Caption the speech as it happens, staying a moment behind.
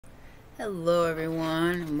Hello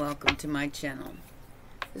everyone and welcome to my channel.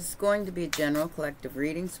 This is going to be a general collective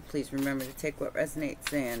reading, so please remember to take what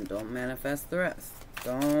resonates and don't manifest the rest.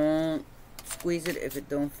 Don't squeeze it if it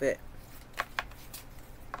don't fit.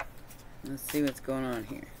 Let's see what's going on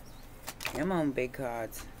here. Come on, big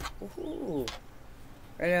cards. Woohoo!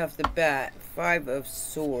 Right off the bat, 5 of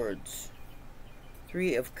Swords,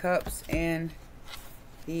 3 of Cups, and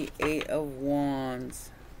the 8 of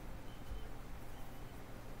Wands.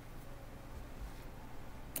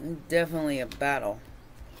 Definitely a battle.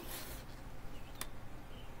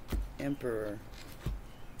 Emperor.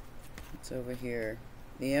 What's over here?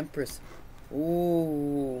 The Empress.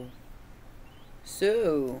 Ooh.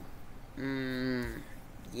 So.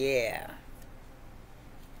 Yeah.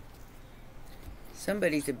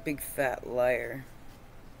 Somebody's a big fat liar.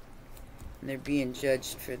 And they're being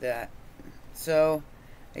judged for that. So,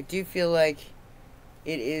 I do feel like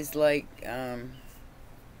it is like,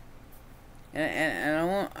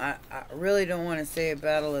 And I really don't want to say a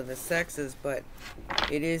battle of the sexes, but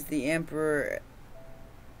it is the Emperor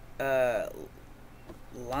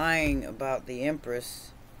lying about the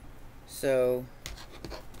Empress. So,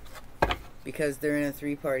 because they're in a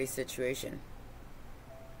three-party situation.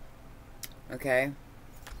 Okay?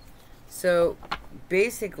 So,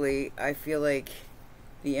 basically, I feel like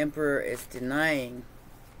the Emperor is denying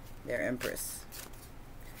their Empress.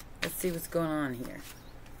 Let's see what's going on here.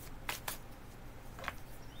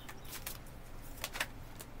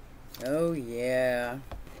 Oh, yeah.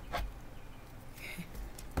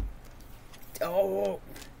 Oh,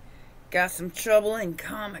 got some trouble in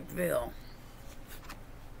KarmicVille.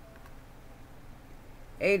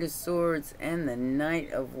 8 of Swords and the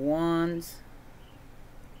Knight of Wands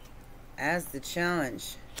as the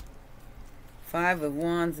challenge. 5 of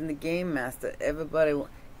Wands and the Game Master. Everybody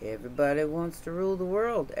wants to rule the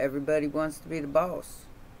world. Everybody wants to be the boss.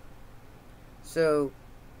 So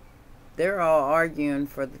they're all arguing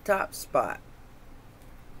for the top spot,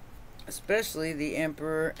 especially the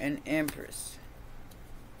Emperor and Empress.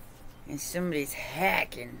 And somebody's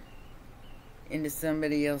hacking into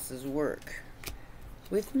somebody else's work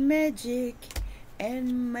with magic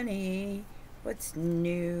and money. What's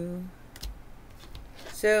new?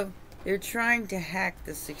 So they're trying to hack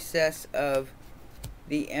the success of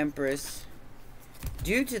the Empress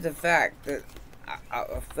due to the fact that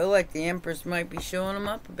I feel like the Empress might be showing them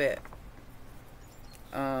up a bit.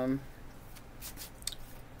 I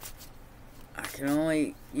can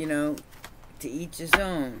only, to each his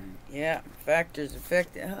own. Yeah, factors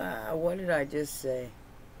affected. What did I just say?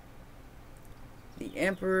 The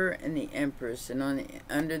Emperor and the Empress, and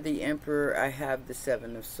under the Emperor I have the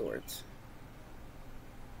 7 of Swords.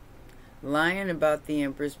 Lying about the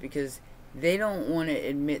Empress because they don't want to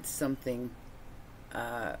admit something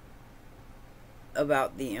about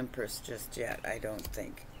the Empress just yet, I don't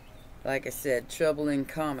think. Like I said, trouble in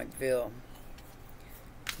KarmicVille.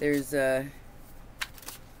 There's a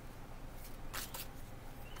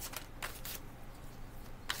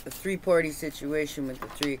three-party situation with the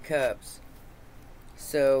 3 of Cups.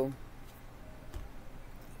 So,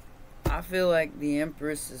 I feel like the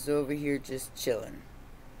Empress is over here just chilling.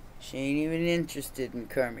 She ain't even interested in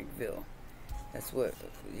KarmicVille. That's what,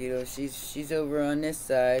 she's over on this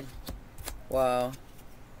side, while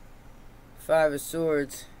 5 of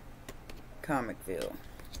Swords, KarmicVille.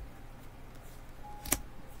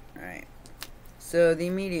 Alright. So the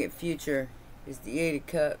immediate future is the 8 of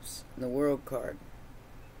Cups and the World card.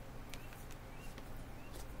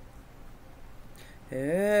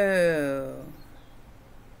 Oh.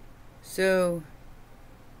 So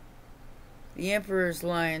the Emperor's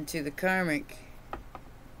lying to the Karmic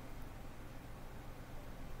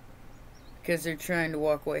because they're trying to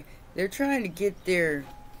walk away. They're trying to get their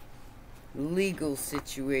legal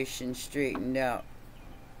situation straightened out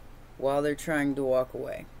while they're trying to walk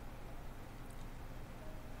away.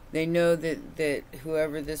 They know that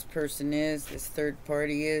whoever this person is, this third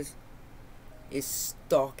party is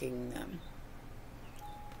stalking them.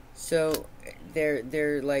 So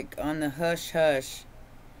they're like on the hush hush,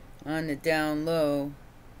 on the down low,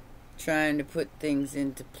 trying to put things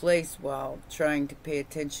into place while trying to pay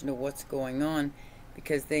attention to what's going on,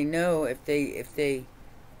 because they know if they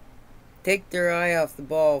take their eye off the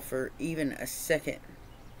ball for even a second,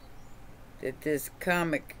 that this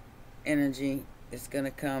comic energy is going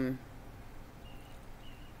to come.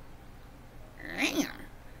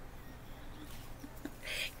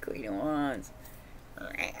 Queen of Wands.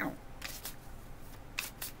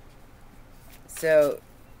 So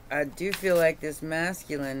I do feel like this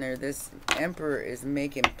masculine, or this Emperor, is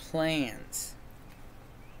making plans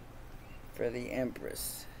for the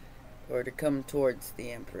Empress. or to come towards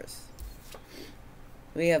the Empress.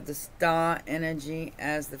 We have the star energy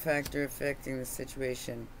as the factor affecting the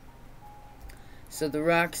situation. So the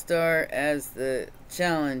rock star as the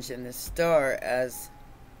challenge and the star as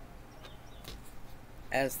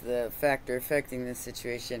the factor affecting the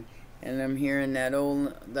situation. And I'm hearing that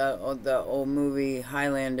old movie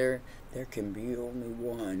Highlander, there can be only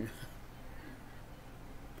one.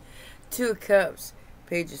 Two of Cups,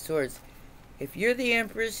 Page of Swords. If you're the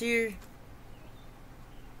Empress here,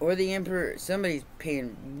 or the Emperor, somebody's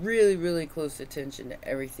paying really, really close attention to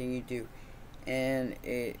everything you do. And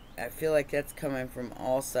I feel like that's coming from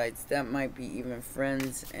all sides. That might be even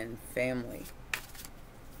friends and family.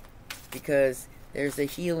 Because there's a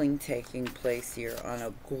healing taking place here on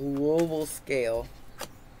a global scale.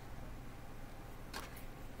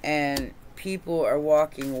 And people are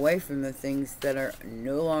walking away from the things that are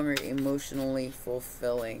no longer emotionally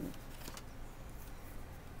fulfilling.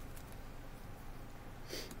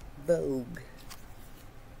 Vogue.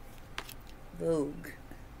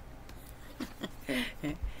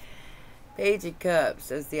 Page of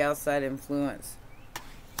Cups as the outside influence.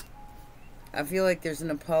 I feel like there's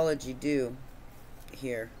an apology due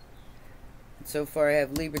here. So far I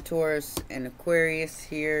have Libra, Taurus, and Aquarius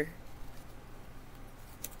here.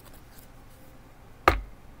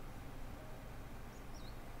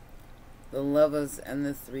 The Lovers and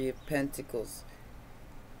the Three of Pentacles.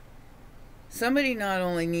 Somebody not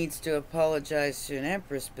only needs to apologize to an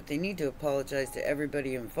Empress, but they need to apologize to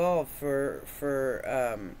everybody involved for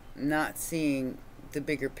not seeing the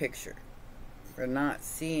bigger picture. For not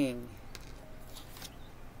seeing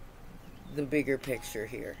the bigger picture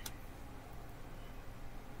here.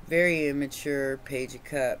 Very immature Page of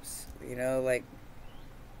Cups. You know, like,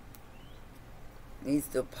 needs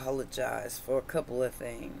to apologize for a couple of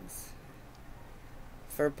things.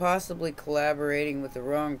 For possibly collaborating with the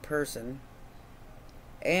wrong person.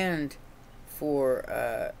 And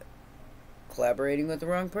for collaborating with the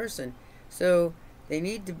wrong person. So they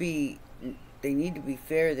need to be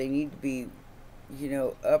fair. They need to be, you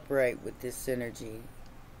know, upright with this energy.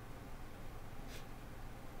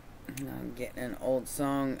 I'm getting an old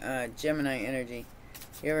song, Gemini energy.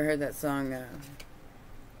 You ever heard that song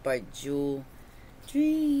by Jewel?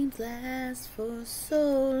 Dreams last for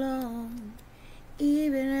so long,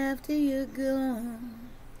 even after you're gone,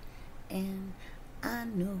 and I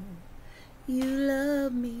know you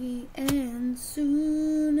love me, and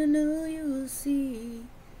soon I know you'll see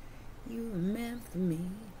you were meant for me,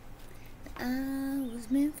 I was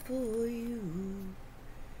meant for you.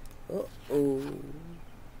 Uh-oh.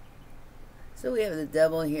 So we have the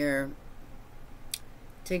Devil here,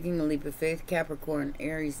 taking a leap of faith. Capricorn,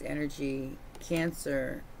 Aries energy,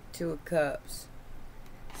 Cancer, Two of Cups.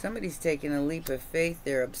 Somebody's taking a leap of faith.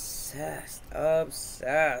 They're obsessed.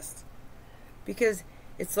 Because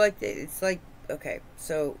it's like, okay,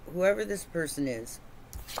 so whoever this person is,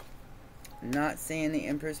 I'm not saying the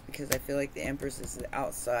Empress because I feel like the Empress is the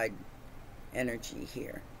outside energy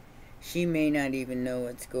here. She may not even know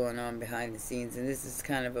what's going on behind the scenes, and this is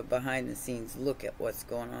kind of a behind the scenes look at what's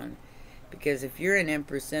going on. Because if you're an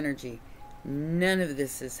Empress energy, none of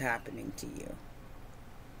this is happening to you.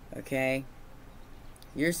 Okay?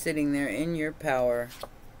 You're sitting there in your power,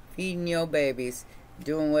 feeding your babies,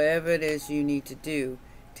 doing whatever it is you need to do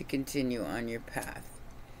to continue on your path.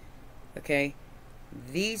 Okay?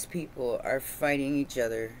 These people are fighting each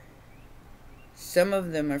other. Some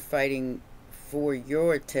of them are fighting for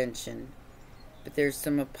your attention, but there's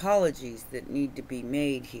some apologies that need to be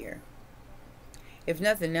made here. If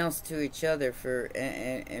nothing else, to each other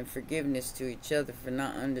and forgiveness to each other for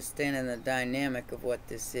not understanding the dynamic of what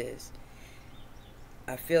this is.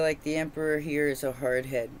 I feel like the Emperor here is a hard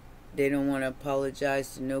head. They don't want to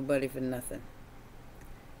apologize to nobody for nothing.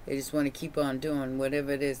 They just want to keep on doing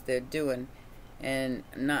whatever it is they're doing, and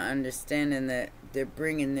not understanding that they're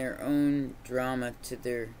bringing their own drama to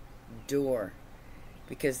their door,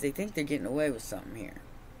 because they think they're getting away with something here,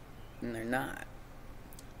 and they're not.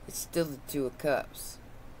 It's still the Two of Cups.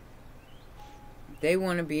 They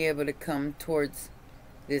want to be able to come towards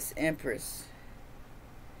this Empress,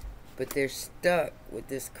 but they're stuck with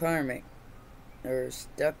this karmic, or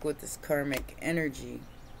stuck with this karmic energy,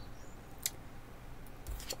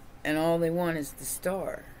 and all they want is the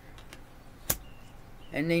star.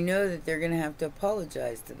 And they know that they're going to have to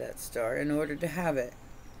apologize to that star in order to have it,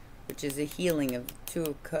 which is a healing of the Two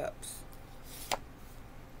of Cups.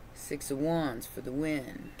 Six of Wands for the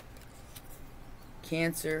win.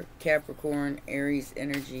 Cancer, Capricorn, Aries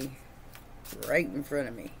energy right in front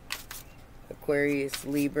of me. Aquarius,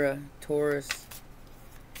 Libra, Taurus.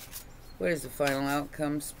 What is the final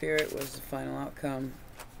outcome, Spirit? What is the final outcome?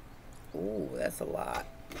 Ooh, that's a lot.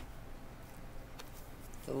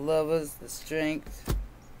 The lovers, the strength.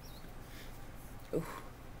 Ooh.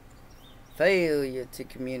 Failure to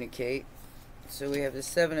communicate. So we have the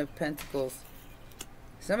Seven of Pentacles.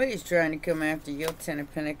 Somebody's trying to come after your Ten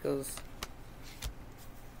of Pentacles.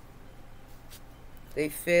 They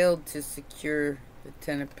failed to secure the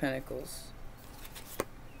Ten of Pentacles.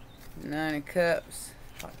 Nine of Cups.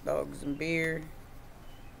 Hot dogs and beer.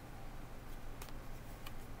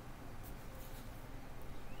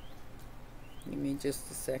 Give me just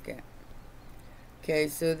a second. Okay,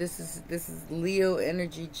 so this is Leo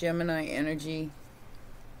energy, Gemini energy.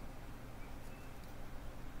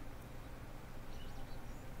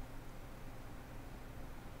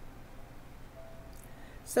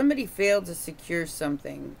 Somebody failed to secure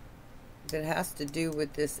something that has to do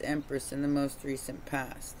with this Empress in the most recent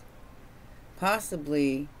past.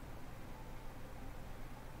 Possibly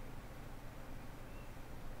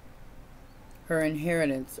her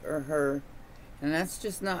inheritance or her, and that's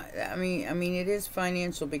just not, I mean it is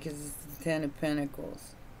financial because it's the Ten of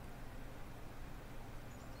Pentacles.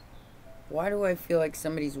 Why do I feel like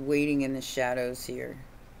somebody's waiting in the shadows here?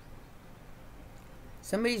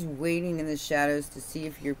 Somebody's waiting in the shadows to see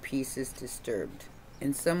if your peace is disturbed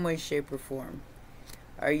in some way, shape, or form.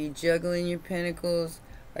 Are you juggling your pentacles?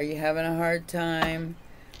 Are you having a hard time?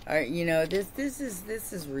 Are you know, this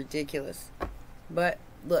is ridiculous. But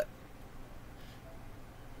look.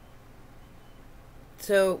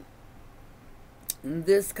 So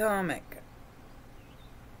this comic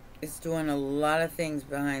is doing a lot of things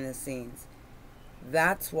behind the scenes.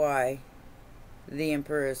 That's why the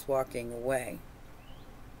Emperor is walking away.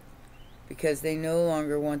 Because they no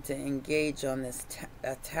longer want to engage on this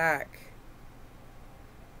attack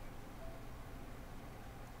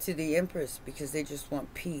to the Empress, because they just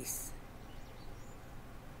want peace.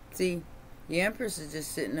 See, the Empress is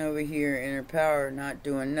just sitting over here in her power, not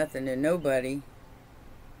doing nothing to nobody.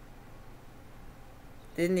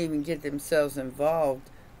 Didn't even get themselves involved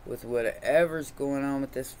with whatever's going on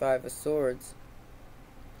with this Five of Swords.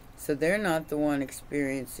 So they're not the one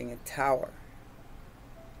experiencing a tower.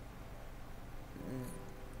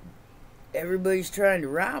 Everybody's trying to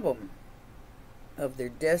rob them of their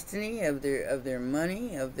destiny, of their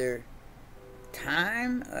money, of their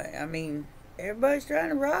time. I mean, everybody's trying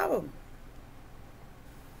to rob them.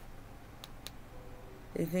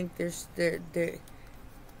 They think they're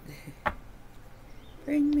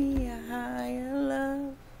bring me a higher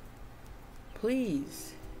love,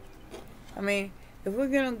 please. I mean, if we're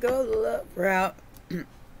gonna go the love route.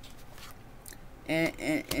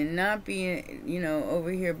 And not being, you know,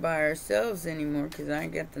 over here by ourselves anymore, because I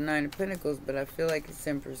ain't got the Nine of Pentacles, but I feel like this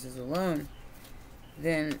Empress is alone,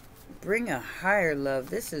 then bring a higher love.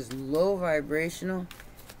 This is low vibrational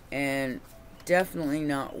and definitely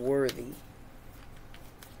not worthy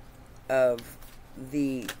of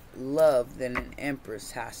the love that an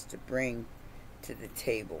Empress has to bring to the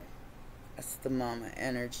table. That's the mama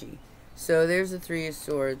energy. So there's the Three of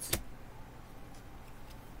Swords.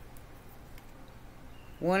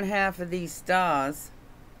 One half of these stars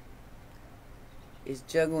is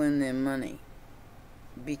juggling their money.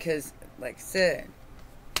 Because, like I said,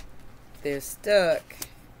 they're stuck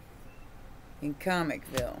in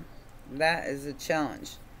KarmicVille. That is a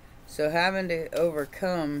challenge. So having to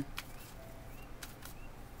overcome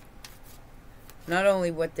not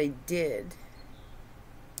only what they did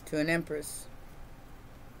to an Empress,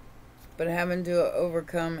 but having to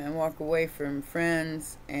overcome and walk away from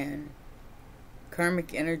friends and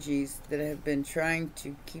karmic energies that have been trying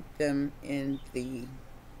to keep them in the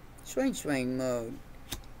swing mode.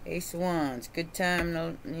 Ace of Wands, good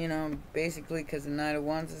time, you know, basically because the Knight of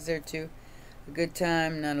Wands is there too. A good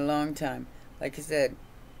time, not a long time. Like I said,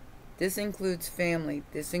 this includes family,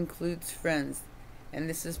 this includes friends, and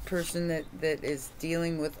this is a person that is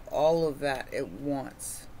dealing with all of that at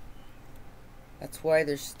once. That's why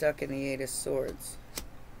they're stuck in the Eight of Swords.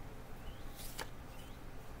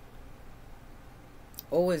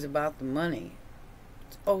 Always about the money.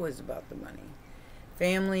 It's always about the money.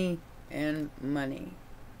 Family and money.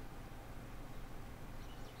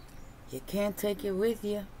 You can't take it with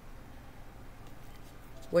you.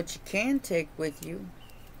 What you can take with you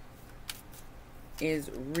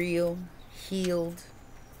is real, healed,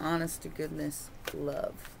 honest to goodness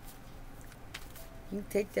love. You can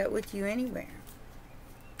take that with you anywhere.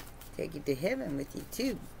 Take it to heaven with you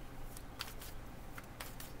too.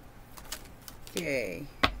 Okay.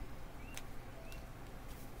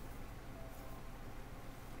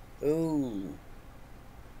 Oh.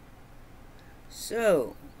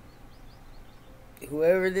 So,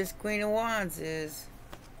 whoever this Queen of Wands is,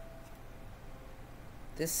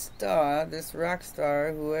 this star, this rock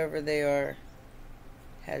star, whoever they are,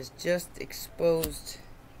 has just exposed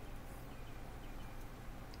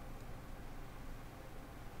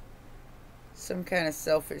some kind of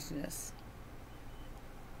selfishness.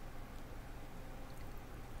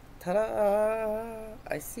 Ta-da!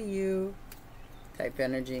 I see you. Type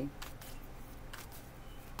energy.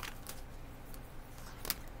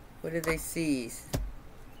 What do they see?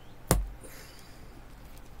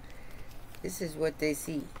 This is what they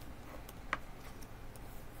see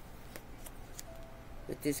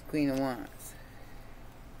with this Queen of Wands.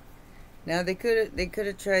 Now they could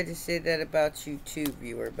have tried to say that about you too,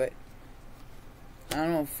 viewer, but I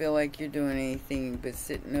don't feel like you're doing anything but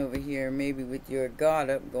sitting over here, maybe with your guard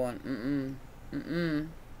up, going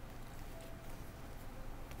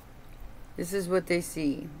This is what they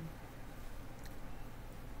see.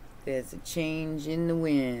 There's a change in the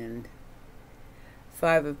wind.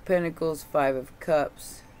 5 of Pentacles, 5 of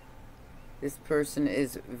Cups. This person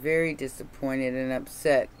is very disappointed and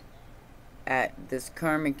upset at this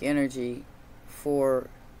karmic energy for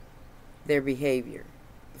their behavior.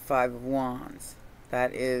 The 5 of Wands.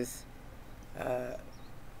 That is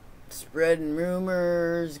spreading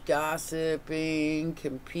rumors, gossiping,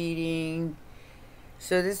 competing.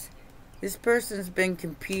 So this person's been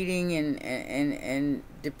competing and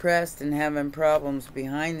depressed and having problems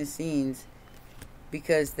behind the scenes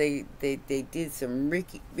because they did some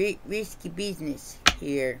risky business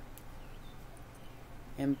here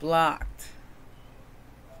and blocked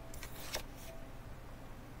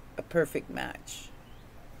a perfect match.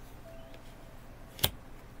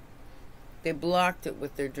 They blocked it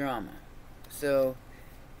with their drama. So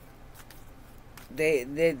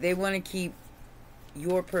they want to keep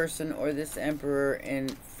your person or this emperor in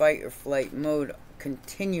fight or flight mode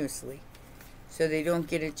continuously, so they don't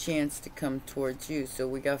get a chance to come towards you. So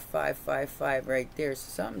we got 555 right there. So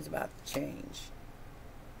something's about to change.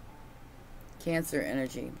 Cancer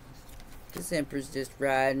energy. This emperor's just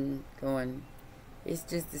riding, going, it's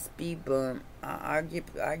just a speed bump. I'll get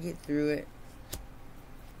through it.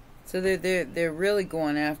 So they're really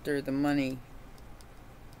going after the money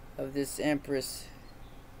of this Empress.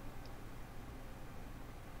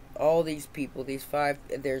 All these people, there's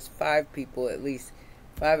 5 people at least.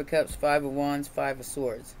 5 of Cups, 5 of Wands, 5 of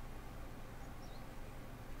Swords.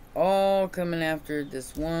 All coming after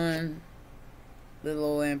this one little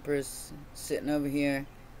old Empress sitting over here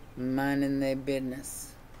minding their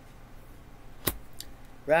business.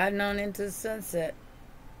 Riding on into the sunset.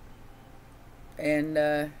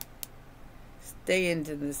 And staying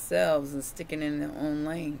to themselves and sticking in their own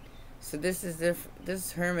lane. So this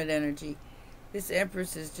is hermit energy. This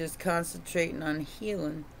Empress is just concentrating on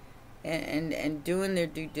healing and doing their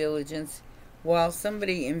due diligence while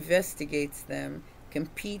somebody investigates them,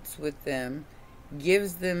 competes with them,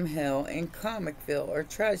 gives them hell in KarmicVille, or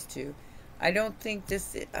tries to. I don't think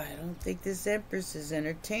this Empress is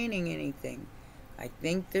entertaining anything. I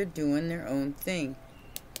think they're doing their own thing.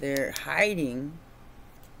 They're hiding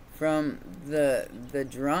from the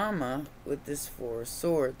drama with this 4 of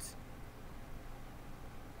Swords.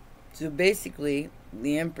 So basically,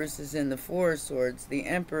 the Empress is in the 4 of Swords. The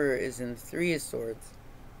Emperor is in the 3 of Swords.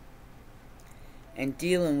 And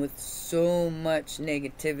dealing with so much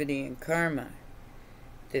negativity and karma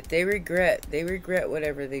that they regret. They regret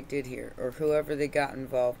whatever they did here, or whoever they got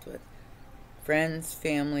involved with. Friends,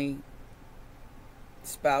 family,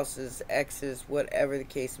 spouses, exes, whatever the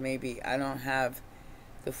case may be. I don't have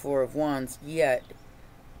the 4 of Wands yet,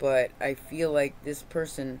 but I feel like this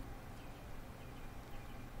person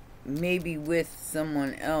may be with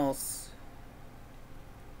someone else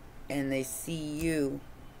and they see you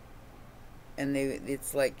and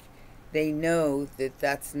it's like they know that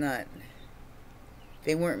that's not,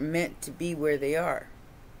 they weren't meant to be where they are.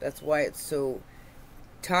 That's why it's so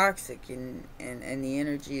toxic and the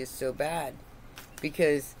energy is so bad,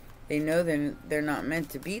 because they know they're not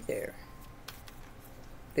meant to be there.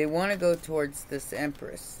 They want to go towards this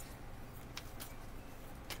Empress.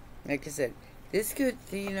 Like I said, this could,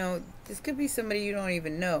 this could be somebody you don't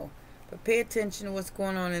even know. But pay attention to what's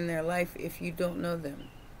going on in their life if you don't know them.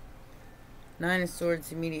 9 of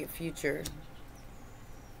Swords, immediate future.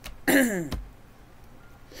 They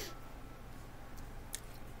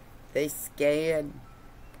scared.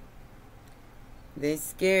 They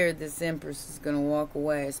scared this Empress is going to walk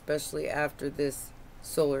away, especially after this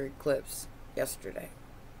solar eclipse yesterday.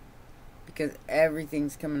 Because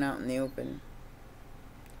everything's coming out in the open.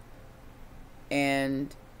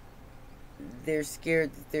 And they're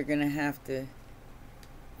scared that they're going to have to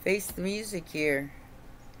face the music here.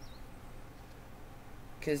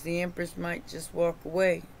 Because the Empress might just walk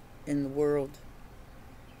away in the world.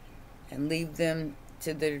 and leave them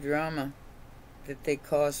to their drama that they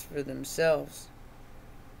caused for themselves.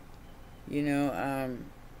 You know,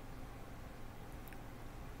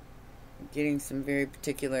 getting some very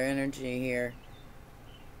particular energy here.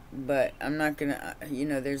 But I'm not gonna, you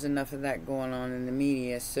know, there's enough of that going on in the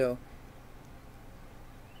media, so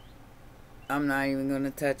I'm not even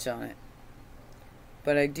gonna touch on it.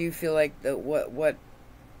 But I do feel like what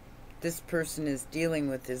this person is dealing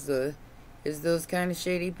with is those kind of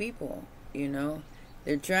shady people. You know,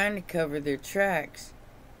 they're trying to cover their tracks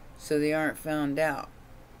so they aren't found out.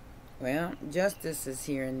 Well, justice is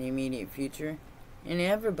here in the immediate future, and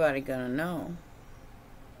everybody gonna know,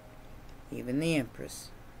 even the Empress.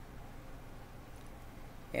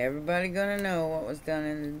 Everybody gonna know what was done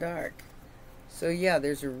in the dark. So yeah,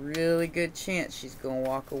 there's a really good chance she's gonna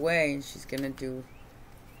walk away and she's gonna do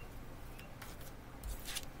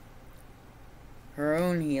her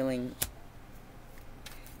own healing.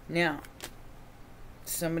 Now,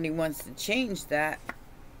 somebody wants to change that,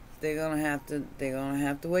 they're gonna have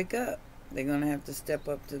to wake up. They're gonna have to step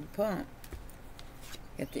up to the pump.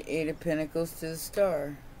 Get the Eight of Pentacles to the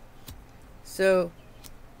Star. So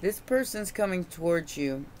this person's coming towards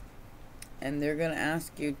you, and they're gonna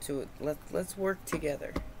ask you to let's work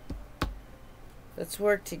together. Let's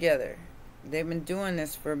work together. They've been doing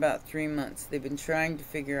this for about 3 months. They've been trying to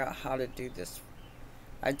figure out how to do this,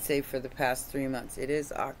 I'd say, for the past 3 months. It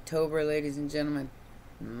is October, ladies and gentlemen,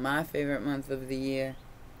 my favorite month of the year.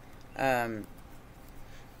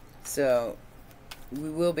 So we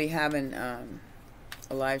will be having a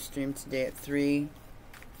live stream today at 3,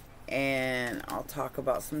 and I'll talk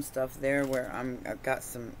about some stuff there where I've got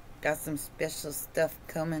some special stuff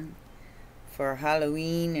coming for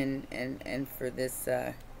Halloween and for this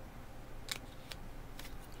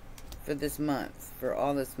month, for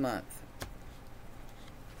all this month.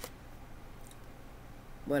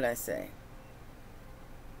 What'd I say?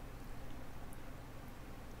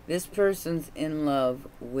 This person's in love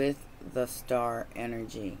with the star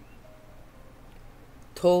energy.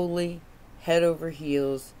 Totally head over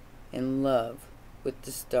heels in love with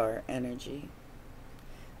the star energy.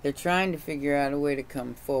 They're trying to figure out a way to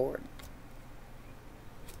come forward.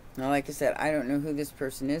 Now, like I said, I don't know who this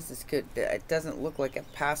person is. It doesn't look like a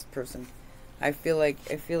past person. I feel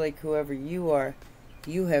like whoever you are,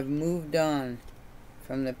 you have moved on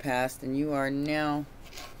from the past and you are now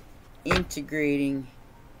integrating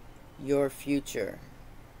your future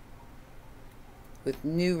with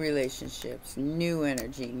new relationships, new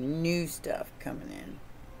energy, new stuff coming in.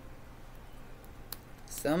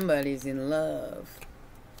 Somebody's in love.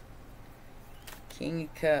 King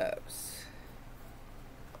of Cups.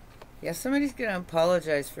 Yeah, somebody's going to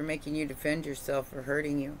apologize for making you defend yourself or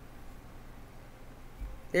hurting you.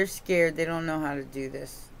 They're scared. They don't know how to do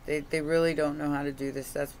this. They really don't know how to do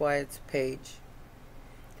this. That's why it's a page.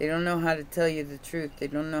 They don't know how to tell you the truth. They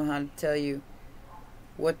don't know how to tell you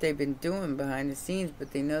what they've been doing behind the scenes,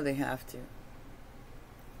 but they know they have to.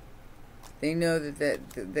 They know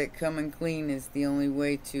that coming clean is the only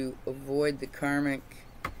way to avoid the karmic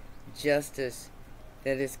justice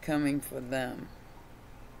that is coming for them.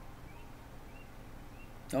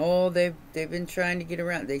 Oh, they've been trying to get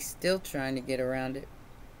around. They're still trying to get around it.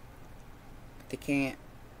 But they can't.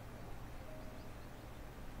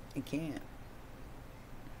 They can't.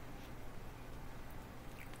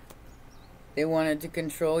 They wanted to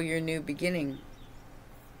control your new beginning.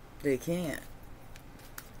 They can't.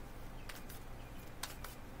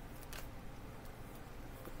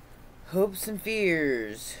 Hopes and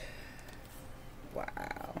fears.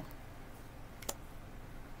 Wow.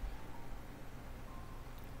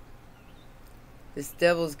 This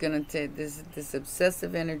devil's gonna take this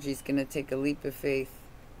obsessive energy is gonna take a leap of faith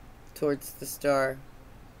towards the star.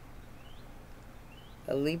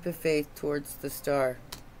 A leap of faith towards the star.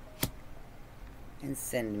 And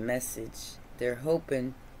send a message. They're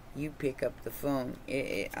hoping you pick up the phone.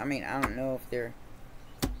 I mean, I don't know if they're...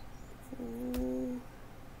 Ooh.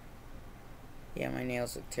 Yeah, my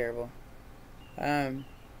nails look terrible. So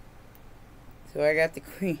I got the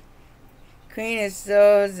Queen of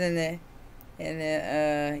Swords and the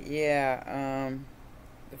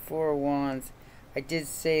Four of Wands. I did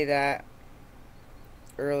say that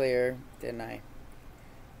earlier, didn't I?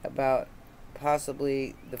 About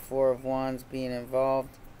possibly the Four of Wands being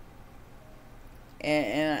involved.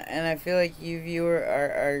 And I feel like you viewer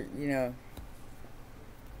are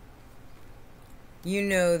you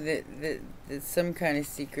know that some kind of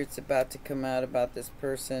secret's about to come out about this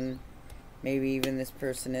person, maybe even this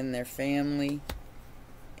person and their family,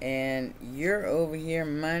 and you're over here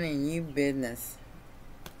minding you business.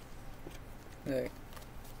 Look.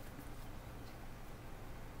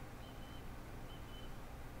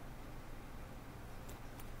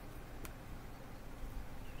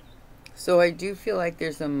 So I do feel like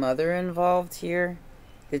there's a mother involved here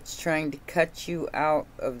that's trying to cut you out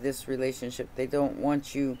of this relationship. They don't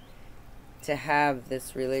want you to have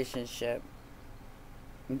this relationship.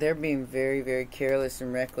 They're being very, very careless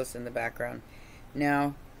and reckless in the background.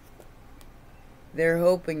 Now, they're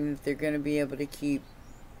hoping that they're going to be able to keep...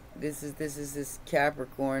 This is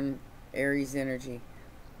Capricorn, Aries energy.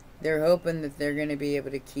 They're hoping that they're going to be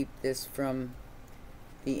able to keep this from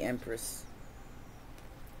the Empress.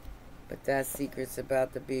 But that secret's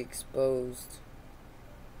about to be exposed.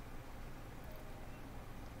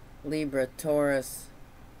 Libra, Taurus,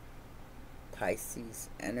 Pisces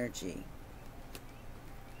energy.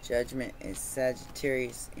 Judgment is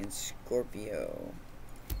Sagittarius and Scorpio.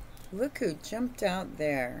 Look who jumped out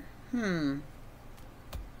there. Yeah,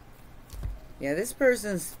 this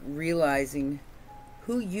person's realizing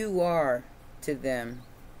who you are to them.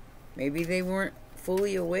 Maybe they weren't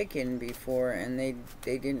fully awakened before, and they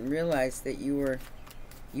didn't realize that you were,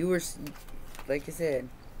 like I said,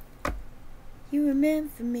 you were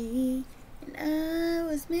meant for me, and I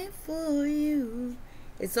was meant for you.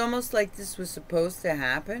 It's almost like this was supposed to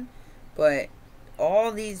happen, but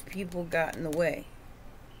all these people got in the way.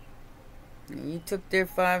 And you took their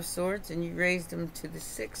 5 swords and you raised them to the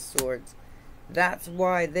 6 swords. That's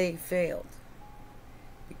why they failed.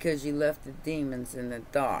 Because you left the demons in the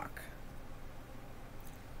dark.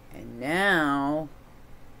 And now,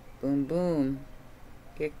 boom, boom,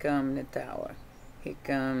 here come the tower. Here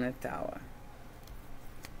come the tower.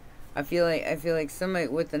 I feel like somebody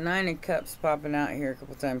with the 9 of Cups popping out here a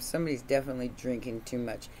couple times. Somebody's definitely drinking too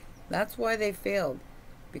much. That's why they failed,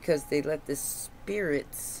 because they let the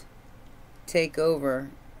spirits take over,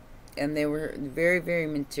 and they were very, very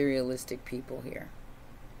materialistic people here.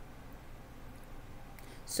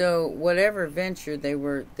 So whatever venture they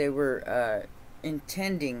were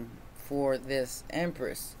intending for this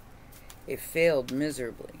Empress, it failed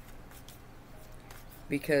miserably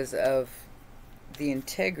because of the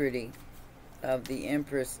integrity of the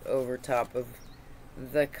Empress over top of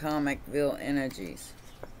the KarmicVille energies.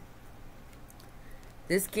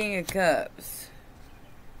 This King of Cups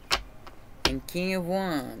and King of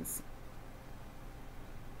Wands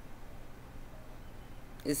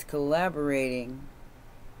is collaborating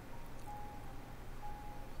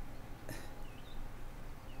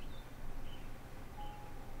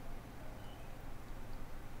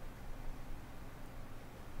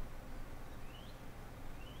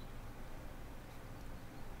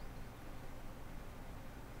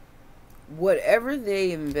whatever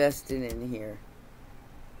they invested in here,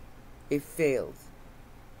 it failed.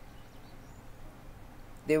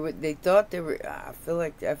 They thought they were, I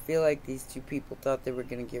feel like these two people thought they were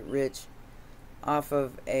going to get rich off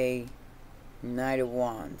of a Knight of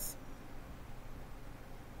Wands.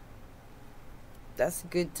 That's a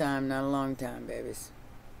good time, not a long time, babies.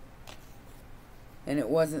 And it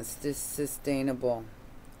wasn't sustainable,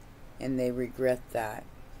 and they regret that.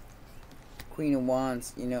 Queen of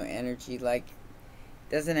Wands, you know, energy, like,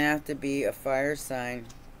 doesn't have to be a fire sign.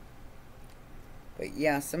 But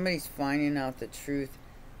yeah, somebody's finding out the truth.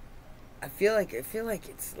 I feel like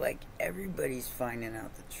it's like everybody's finding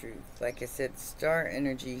out the truth. Like I said, star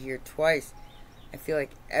energy here twice. I feel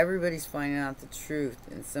like everybody's finding out the truth,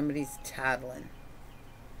 and somebody's tattling.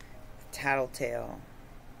 A tattletale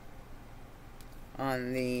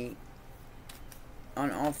on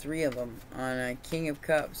all 3 of them. On a King of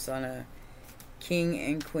Cups, on a King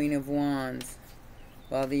and Queen of Wands,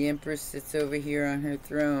 while the Empress sits over here on her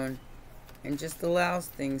throne and just allows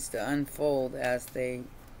things to unfold as they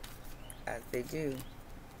do.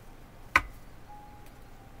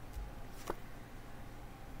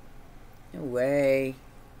 No way.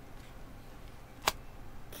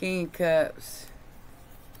 King of Cups.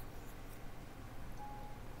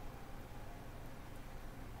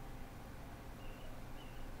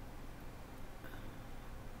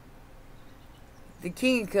 The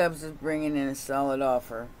King of Cups is bringing in a solid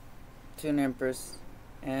offer to an Empress.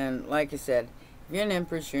 And like I said, if you're an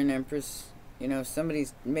Empress, you're an Empress. You know,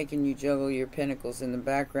 somebody's making you juggle your pentacles in the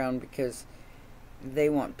background because they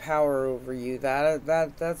want power over you.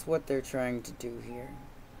 That's what they're trying to do here.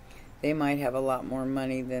 They might have a lot more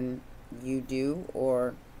money than you do,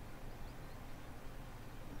 or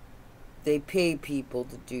they pay people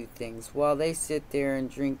to do things while they sit there and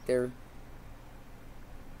drink their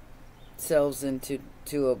selves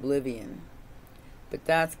into oblivion. But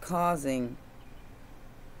that's causing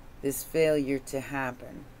this failure to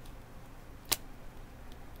happen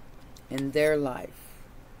in their life.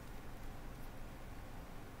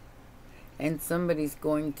 And somebody's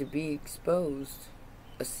going to be exposed.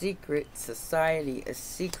 A secret society, a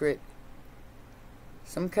secret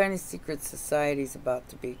Some kind of secret society is about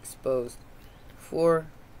to be exposed. For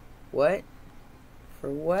what? For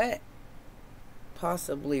what?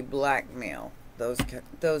 Possibly blackmail. Those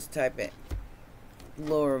type of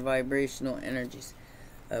lower vibrational energies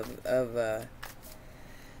of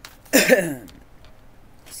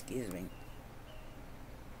excuse me,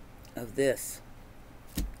 of this.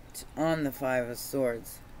 It's on the Five of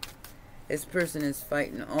Swords. This person is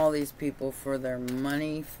fighting all these people for their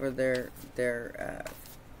money, for their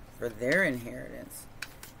inheritance,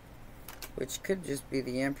 which could just be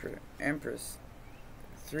the Empress.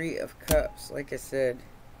 Three of Cups, like I said,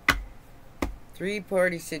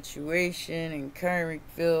 three-party situation in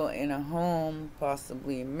KarmicVille, in a home,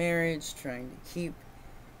 possibly a marriage, trying to keep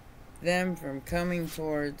them from coming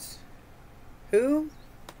towards who?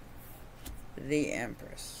 The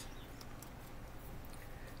Empress.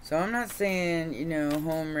 So I'm not saying, you know,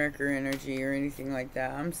 home wrecker energy or anything like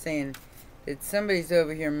that. I'm saying that somebody's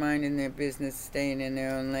over here minding their business, staying in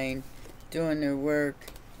their own lane, doing their work,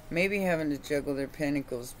 maybe having to juggle their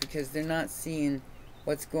pentacles because they're not seeing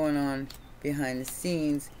what's going on behind the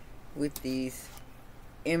scenes with these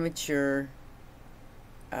immature,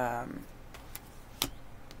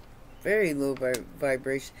 very low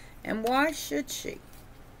vibration. And why should she?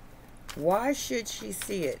 Why should she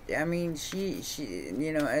see it? I mean, she,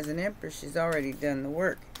 you know, as an Empress, she's already done the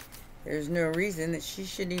work. There's no reason that she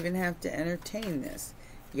should even have to entertain this.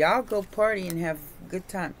 Y'all go party and have a good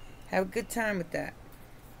time. Have a good time with that.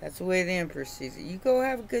 That's the way the Empress sees it. You go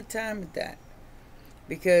have a good time with that.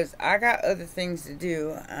 Because I got other things to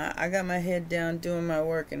do. I got my head down doing my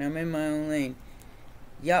work and I'm in my own lane.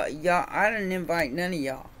 Y'all, I didn't invite none of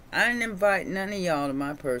y'all. I didn't invite none of y'all to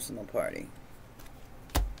my personal party.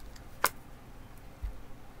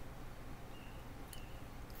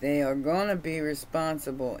 They are going to be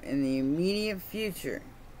responsible in the immediate future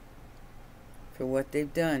for what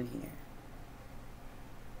they've done here.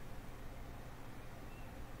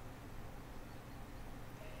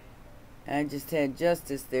 I just had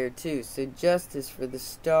justice there too. So justice for the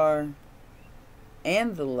star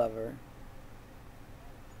and the lover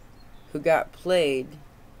who got played,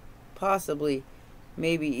 possibly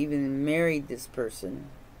maybe even married this person.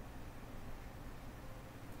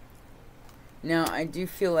 Now, I do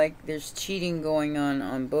feel like there's cheating going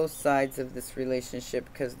on both sides of this relationship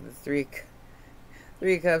because of the three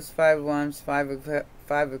of Cups, Five of Wands, Five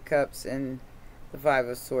of Cups, and the Five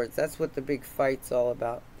of Swords. That's what the big fight's all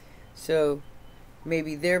about. So,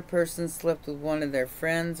 maybe their person slept with one of their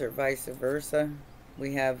friends or vice versa.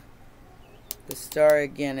 We have the star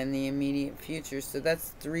again in the immediate future. So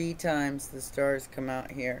that's 3 times the stars come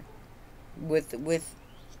out here with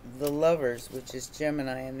the lovers, which is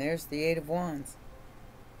Gemini, and there's the Eight of Wands.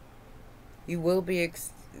 You will be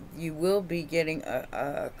getting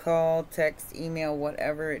a call, text, email,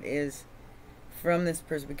 whatever it is from this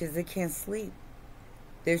person because they can't sleep.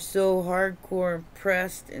 They're so hardcore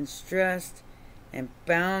pressed and stressed and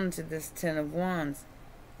bound to this Ten of Wands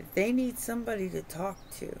that they need somebody to talk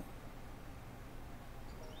to.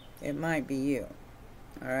 It might be you.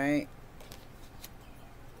 Alright?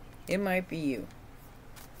 It might be you.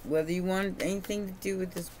 Whether you want anything to do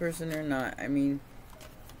with this person or not. I mean,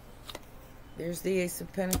 there's the Ace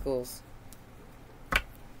of Pentacles.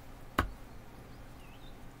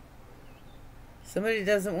 Somebody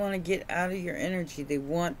doesn't want to get out of your energy. They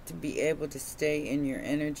want to be able to stay in your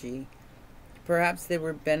energy. Perhaps they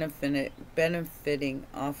were benefiting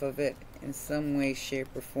off of it in some way, shape,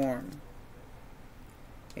 or form.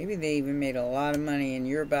 Maybe they even made a lot of money and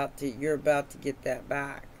you're about to get that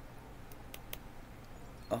back.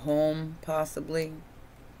 A home, possibly.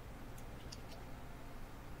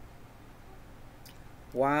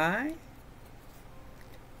 Why?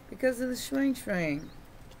 Because of the swing.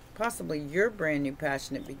 Possibly your brand new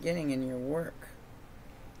passionate beginning in your work.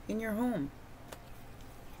 In your home.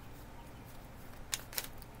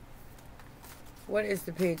 What is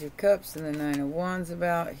the Page of Cups and the Nine of Wands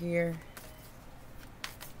about here?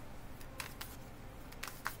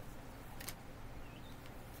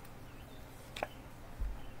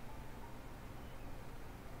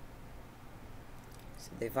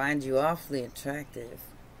 They find you awfully attractive.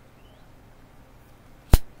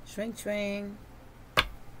 Swing.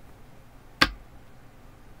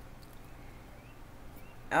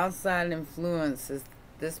 Outside influences.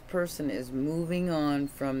 This person is moving on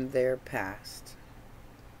from their past.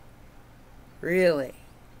 Really.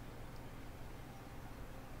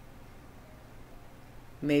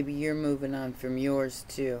 Maybe you're moving on from yours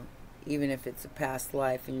too. Even if it's a past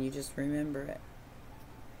life and you just remember it.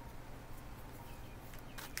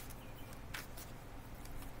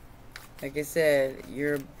 Like I said,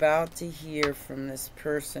 you're about to hear from this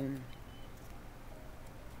person.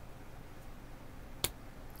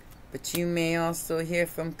 But you may also hear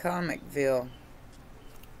from KarmicVille.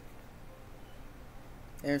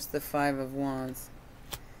 There's the Five of Wands.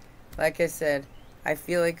 Like I said, I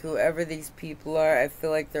feel like whoever these people are, I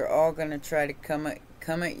feel like they're all going to try to come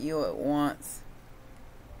at you at once.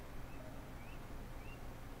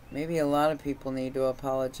 Maybe a lot of people need to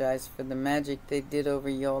apologize for the magic they did over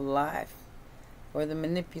your life, or the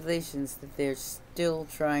manipulations that they're still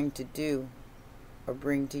trying to do or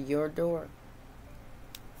bring to your door.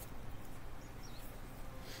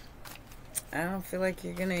 I don't feel like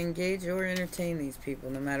you're going to engage or entertain these people,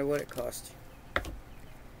 no matter what it costs you.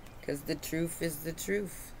 Because the truth is the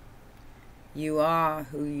truth. You are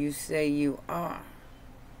who you say you are.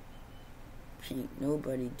 Can't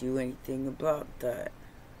nobody do anything about that.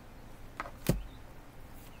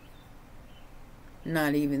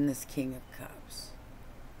 Not even this King of Cups.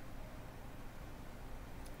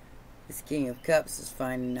 This King of Cups is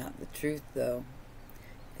finding out the truth, though.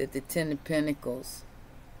 That the Ten of Pentacles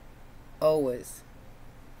always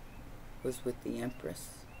was with the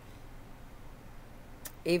Empress.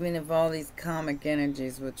 Even if all these karmic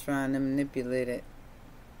energies were trying to manipulate it,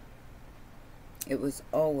 it was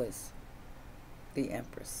always the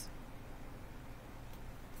Empress.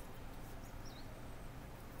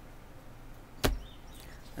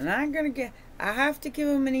 And I have to give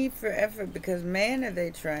them an E for effort, because man, are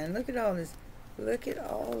they trying. Look at all this. Look at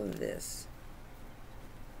all of this.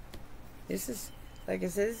 This is, like I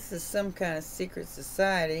said, this is some kind of secret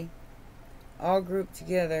society, all grouped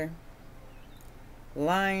together,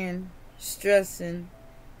 lying, stressing,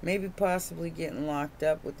 maybe possibly getting locked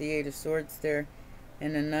up with the Eight of Swords there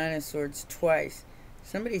and the Nine of Swords twice.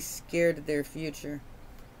 Somebody's scared of their future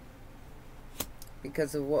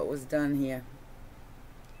because of what was done here.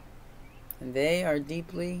 And they are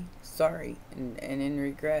deeply sorry and in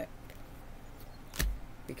regret.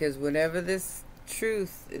 Because whatever this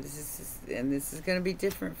truth is, and this is going to be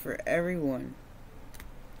different for everyone,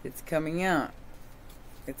 it's coming out.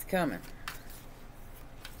 It's coming.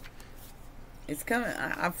 It's coming.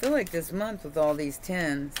 I feel like this month with all these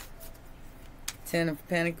tens. 10 of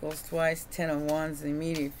Pentacles twice, 10 of Wands in the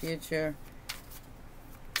immediate future,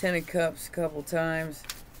 10 of Cups a couple times.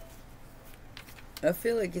 I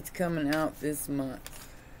feel like it's coming out this month.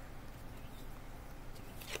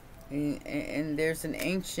 And there's an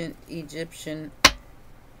ancient Egyptian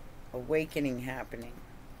awakening happening.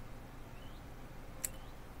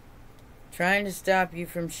 Trying to stop you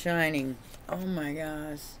from shining. Oh my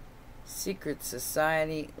gosh. Secret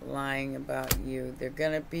society lying about you. They're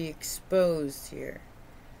going to be exposed here.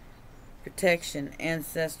 Protection,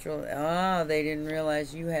 ancestral. Oh, they didn't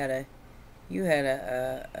realize you had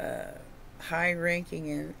a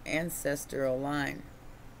high-ranking ancestral line.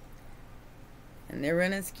 And they're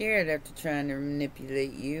running scared after trying to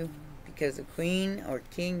manipulate you, because a queen or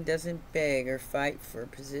king doesn't beg or fight for a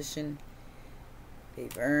position.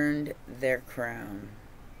 They've earned their crown.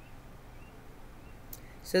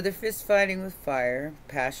 So they're fist fighting with fire,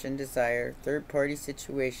 passion, desire, third-party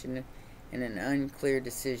situation, and an unclear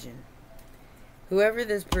decision. Whoever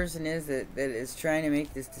this person is that is trying to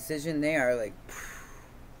make this decision, they are like, phew.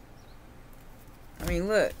 I mean,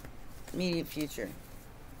 look, immediate future.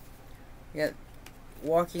 You got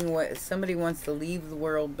walking away. Somebody wants to leave the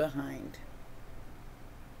world behind.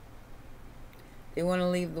 They want to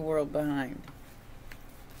leave the world behind.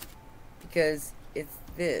 Because it's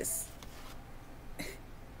this.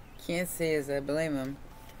 Can't say as I blame them.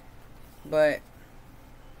 But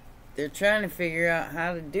they're trying to figure out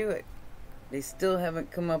how to do it. They still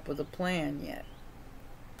haven't come up with a plan yet.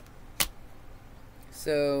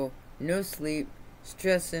 So, no sleep,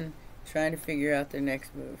 stressing, trying to figure out their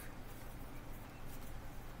next move.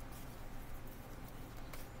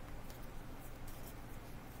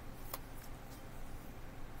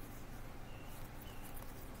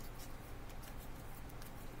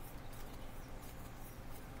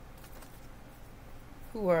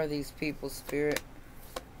 Who are these people, Spirit?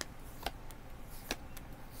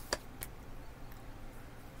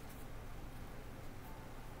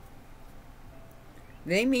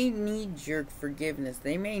 They may need your forgiveness.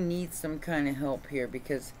 They may need some kind of help here,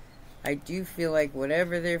 because I do feel like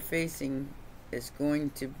whatever they're facing is going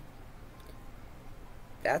to...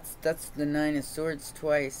 That's the Nine of Swords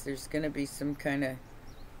twice. There's going to be some kind of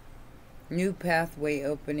new pathway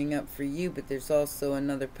opening up for you, but there's also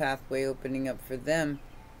another pathway opening up for them.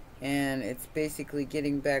 And it's basically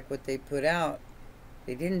getting back what they put out.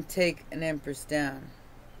 They didn't take an Empress down,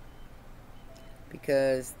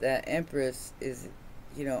 because that Empress is,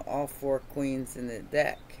 you know, all four queens in the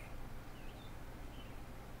deck.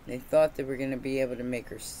 They thought they were going to be able to make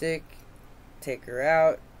her sick, take her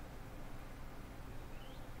out.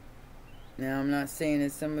 Now, I'm not saying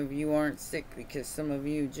that some of you aren't sick, because some of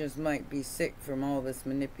you just might be sick from all this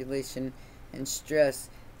manipulation and stress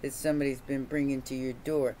that somebody's been bringing to your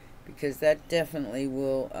door, because that definitely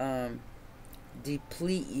will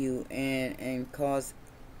deplete you and cause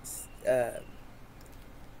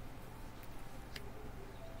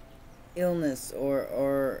illness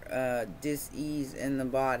or dis-ease in the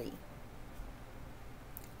body.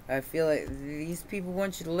 I feel like these people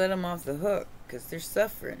want you to let them off the hook because they're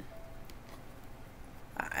suffering.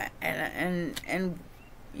 And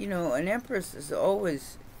you know, an Empress is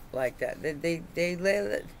always like that. They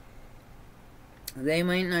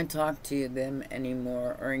might not talk to them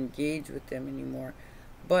anymore or engage with them anymore,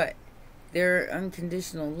 but their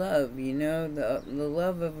unconditional love, you know, the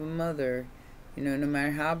love of a mother, you know, no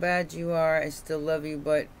matter how bad you are, I still love you,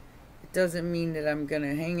 but it doesn't mean that I'm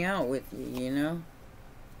gonna hang out with you, you know.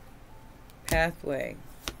 Pathway,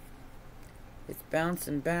 it's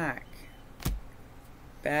bouncing back.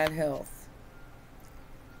 Bad health,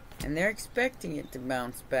 and they're expecting it to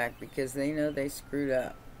bounce back because they know they screwed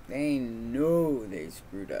up. They know they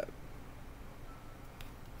screwed up,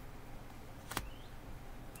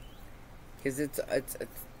 because it's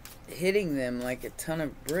hitting them like a ton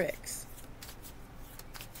of bricks.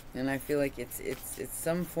 And I feel like it's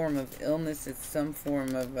some form of illness. It's some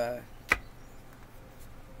form of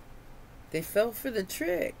they fell for the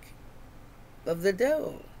trick of the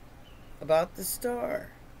devil about the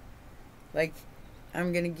star. Like,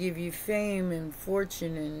 I'm gonna give you fame and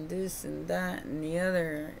fortune and this and that and the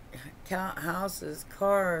other, houses,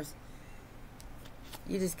 cars.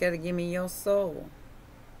 You just gotta give me your soul.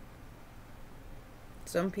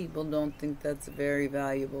 Some people don't think that's a very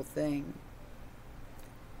valuable thing,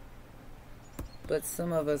 but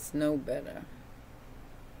some of us know better.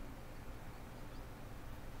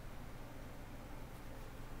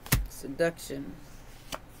 Seduction.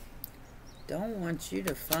 Don't want you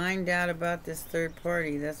to find out about this third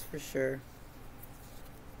party, that's for sure.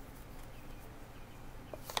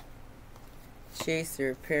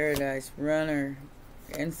 Chaser, paradise, runner,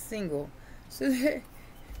 and single. So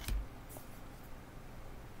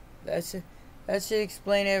that should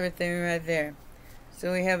explain everything right there.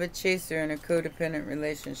 So we have a chaser in a codependent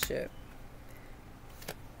relationship.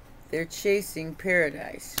 They're chasing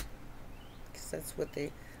paradise, because that's what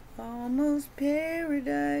they... Almost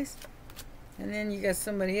paradise. And then you got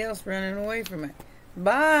somebody else running away from it.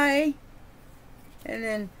 Bye. And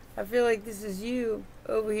then I feel like this is you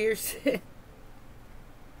over here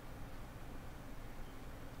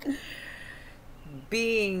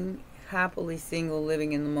being happily single,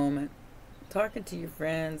 living in the moment, talking to your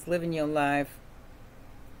friends, living your life,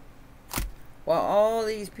 while all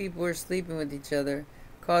these people are sleeping with each other,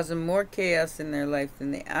 causing more chaos in their life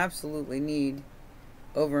than they absolutely need,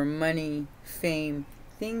 over money, fame,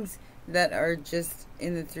 things that are just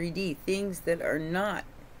in the 3D, things that are not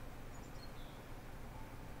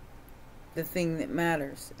the thing that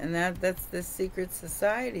matters. And that's the secret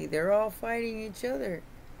society. They're all fighting each other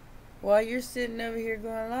while you're sitting over here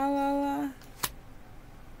going la la la.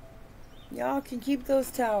 Y'all can keep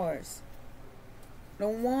those towers.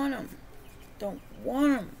 Don't want them. Don't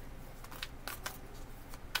want them.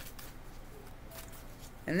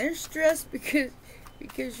 And they're stressed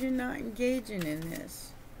because you're not engaging in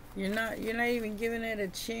this. You're not even giving it a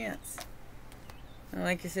chance. And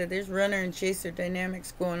like I said, there's runner and chaser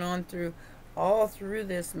dynamics going on all through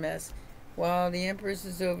this mess, while the Empress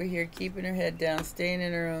is over here keeping her head down, staying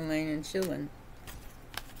in her own lane and chilling.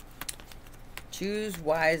 Choose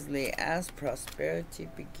wisely as prosperity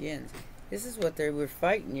begins. This is what they were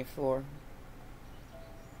fighting you for.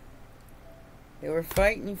 They were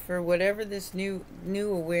fighting you for whatever this new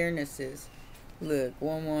awareness is. Look,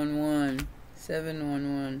 111,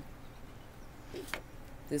 711.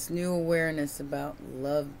 This new awareness about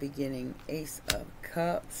love beginning. Ace of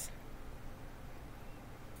Cups.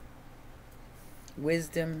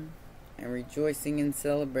 Wisdom and rejoicing in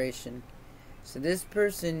celebration. So this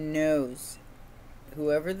person knows,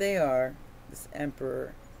 whoever they are, this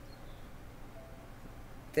Emperor,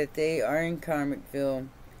 that they are in KarmicVille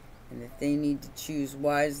and that they need to choose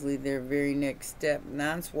wisely their very next step. And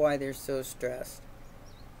that's why they're so stressed.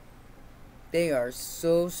 They are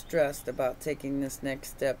so stressed about taking this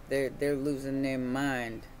next step. They're losing their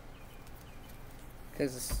mind.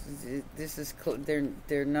 Because this is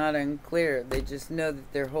they're not unclear. They just know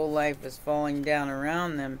that their whole life is falling down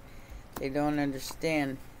around them. They don't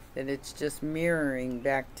understand that it's just mirroring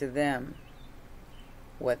back to them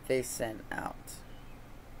what they sent out.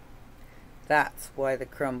 That's why the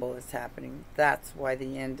crumble is happening. That's why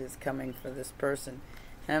the end is coming for this person.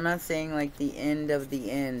 And I'm not saying like the end of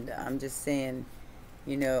the end. I'm just saying,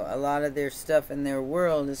 you know, a lot of their stuff in their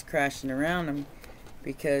world is crashing around them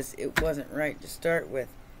because it wasn't right to start with.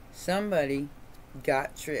 Somebody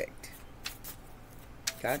got tricked.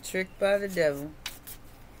 Got tricked by the devil.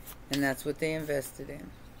 And that's what they invested in.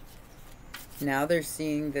 Now they're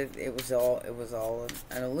seeing that it was all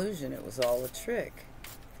an illusion. It was all a trick.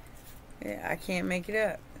 Yeah, I can't make it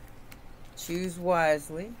up. Choose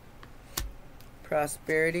wisely.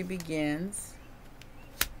 Prosperity begins.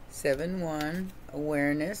 7-1.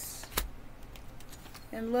 Awareness.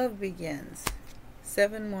 And love begins.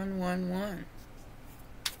 7-1-1-1.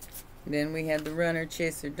 Then we had the runner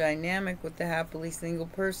chaser dynamic with the happily single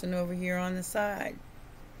person over here on the side.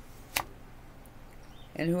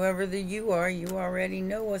 And whoever the you are, you already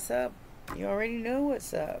know what's up. You already know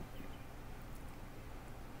what's up.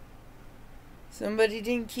 Somebody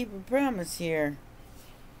didn't keep a promise here.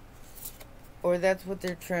 Or that's what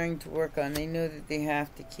they're trying to work on. They know that they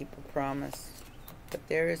have to keep a promise. But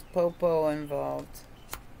there is Popo involved.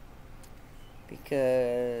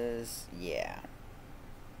 Because, yeah.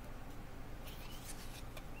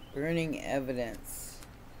 Burning evidence.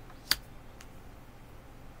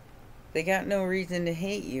 They got no reason to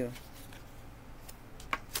hate you.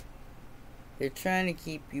 They're trying to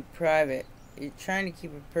keep you private. You're trying to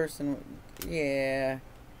keep a person... Yeah.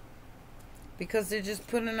 Because they're just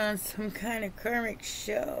putting on some kind of karmic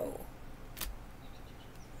show.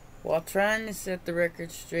 While trying to set the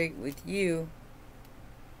record straight with you.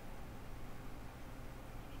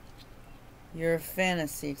 You're a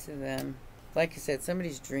fantasy to them. Like I said,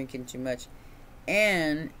 somebody's drinking too much.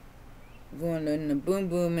 And going in the boom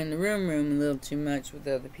boom in the room a little too much with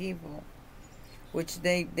other people. Which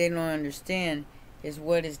they don't understand is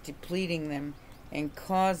what is depleting them and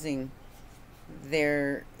causing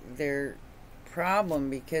their problem.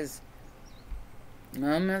 Because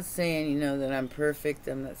I'm not saying, you know, that I'm perfect.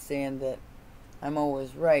 I'm not saying that I'm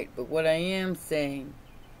always right. But what I am saying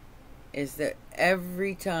is that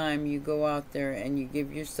every time you go out there and you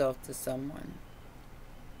give yourself to someone,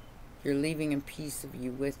 you're leaving a piece of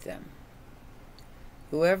you with them.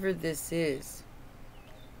 Whoever this is,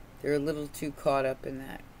 they're a little too caught up in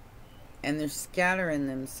that. And they're scattering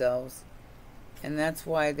themselves. And that's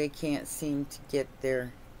why they can't seem to get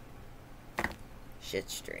their shit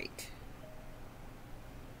straight.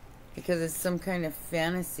 Because it's some kind of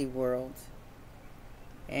fantasy world.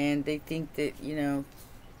 And they think that, you know,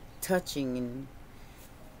 touching and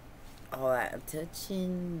all that.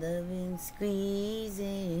 Touching, loving,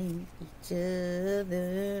 squeezing each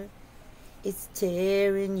other. It's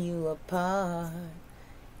tearing you apart.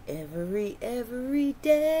 Every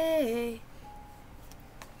day.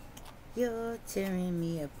 You're tearing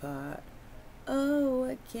me apart. Oh,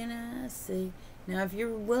 what can I say? Now, if you're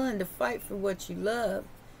willing to fight for what you love,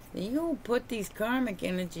 then you're going to put these karmic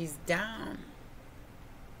energies down.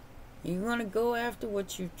 You're going to go after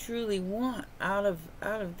what you truly want out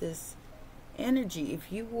of this energy.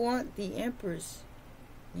 If you want the Empress,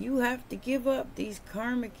 you have to give up these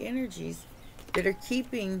karmic energies that are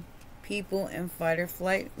keeping people in fight or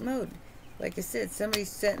flight mode. Like I said, somebody's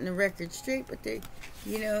setting the record straight, but they,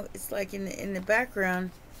 you know, it's like in the background,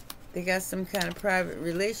 they got some kind of private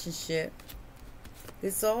relationship.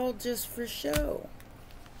 It's all just for show.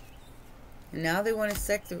 And now they want to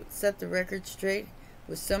set the record straight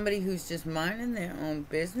with somebody who's just minding their own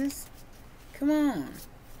business. Come on,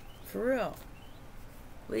 for real.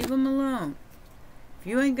 Leave them alone. If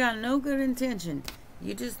you ain't got no good intention,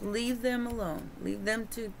 you just leave them alone. Leave them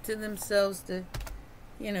to themselves to,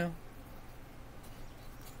 you know,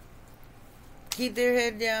 keep their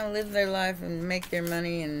head down, live their life, and make their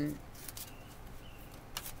money, and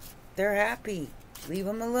they're happy. Leave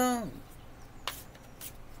them alone.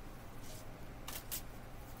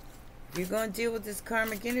 If you're going to deal with this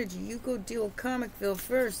karmic energy, you go deal with KarmicVille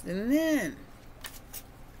first, and then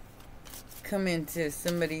come into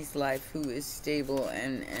somebody's life who is stable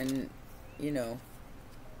and you know,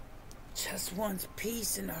 just wants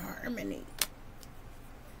peace and harmony.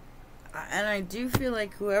 And I do feel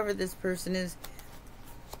like whoever this person is,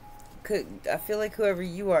 I feel like whoever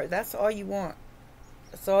you are, that's all you want.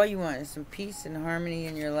 That's all you want is some peace and harmony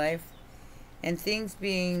in your life. And things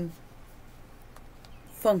being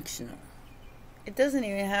functional. It doesn't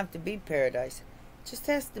even have to be paradise. It just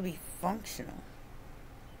has to be functional.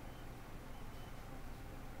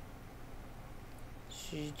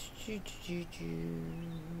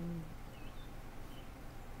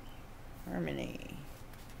 Harmony.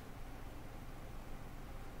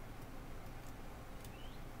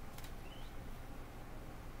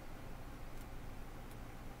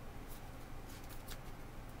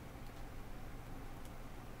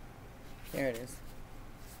 There it is.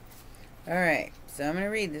 Alright, so I'm going to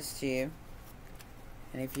read this to you.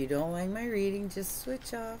 And if you don't like my reading, just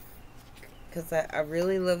switch off. Because I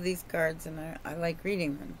really love these cards and I like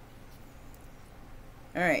reading them.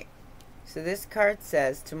 Alright, so this card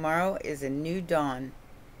says, tomorrow is a new dawn.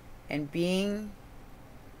 And being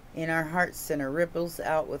in our heart center ripples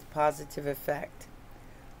out with positive effect.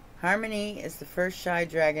 Harmony is the first shy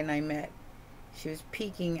dragon I met. She was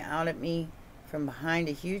peeking out at me from behind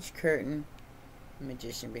a huge curtain.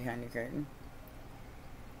 Magician behind the curtain.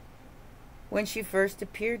 When she first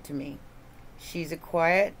appeared to me, she's a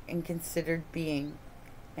quiet and considered being,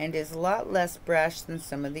 and is a lot less brash than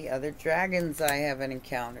some of the other dragons I haven't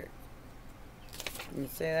encountered. Let me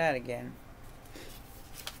say that again.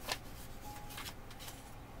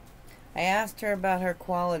 I asked her about her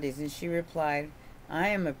qualities, and she replied, I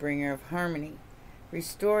am a bringer of harmony,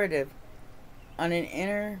 restorative on an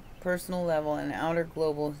interpersonal level and outer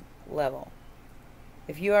global level.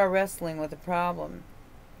 If you are wrestling with a problem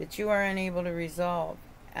that you are unable to resolve,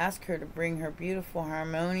 ask her to bring her beautiful,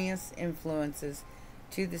 harmonious influences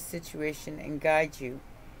to the situation and guide you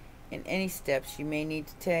in any steps you may need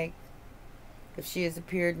to take. If she has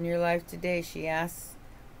appeared in your life today, she asks,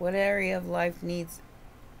 what area of life needs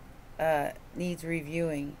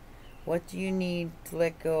reviewing? What do you need to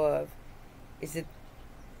let go of? Is it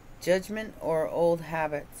judgment or old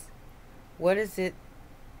habits? What is it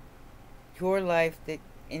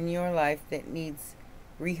in your life that needs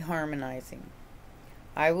reharmonizing?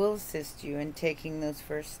 I will assist you in taking those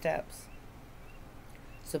first steps,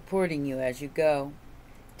 supporting you as you go.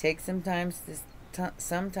 Take some time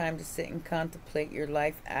to sit and contemplate your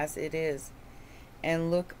life as it is, and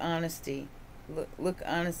look honestly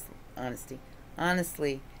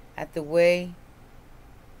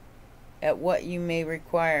at what you may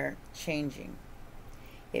require changing.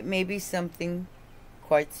 It may be something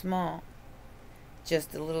quite small,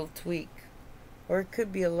 just a little tweak, or it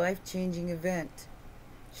could be a life-changing event.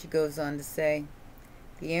 She goes on to say,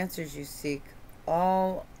 the answers you seek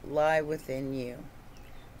all lie within you.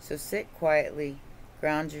 So sit quietly,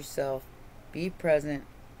 ground yourself, be present,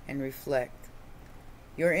 and reflect.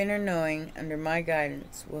 Your inner knowing, under my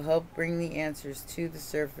guidance, will help bring the answers to the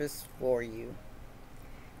surface for you.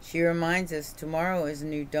 She reminds us tomorrow is a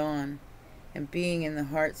new dawn, and being in the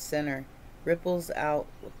heart center ripples out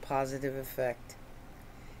with positive effect.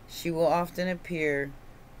 She will often appear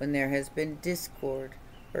when there has been discord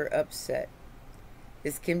or upset.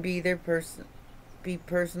 This can be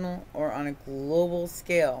personal or on a global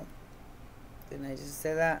scale. Didn't I just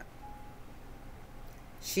say that?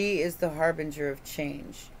 She is the harbinger of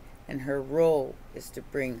change, and her role is to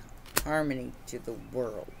bring harmony to the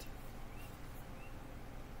world.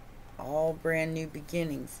 All brand new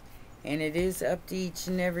beginnings, and it is up to each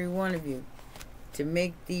and every one of you to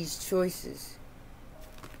make these choices,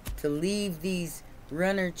 to leave these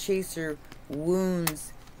runner-chaser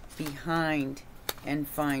wounds behind and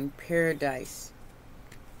find paradise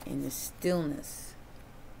in the stillness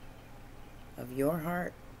of your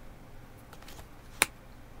heart.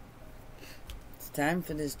 It's time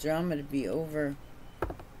for this drama to be over.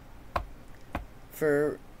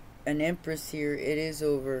 For an Empress here, it is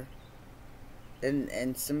over.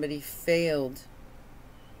 And somebody failed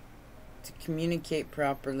to communicate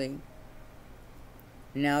properly.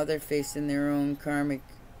 Now they're facing their own karmic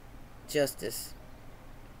justice.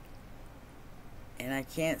 And I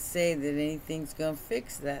can't say that anything's going to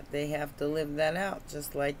fix that. They have to live that out,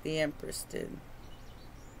 just like the Empress did.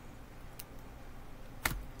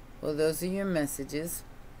 Well, those are your messages,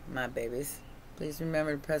 my babies. Please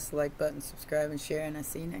remember to press the like button, subscribe, and share, and I'll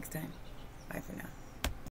see you next time. Bye for now.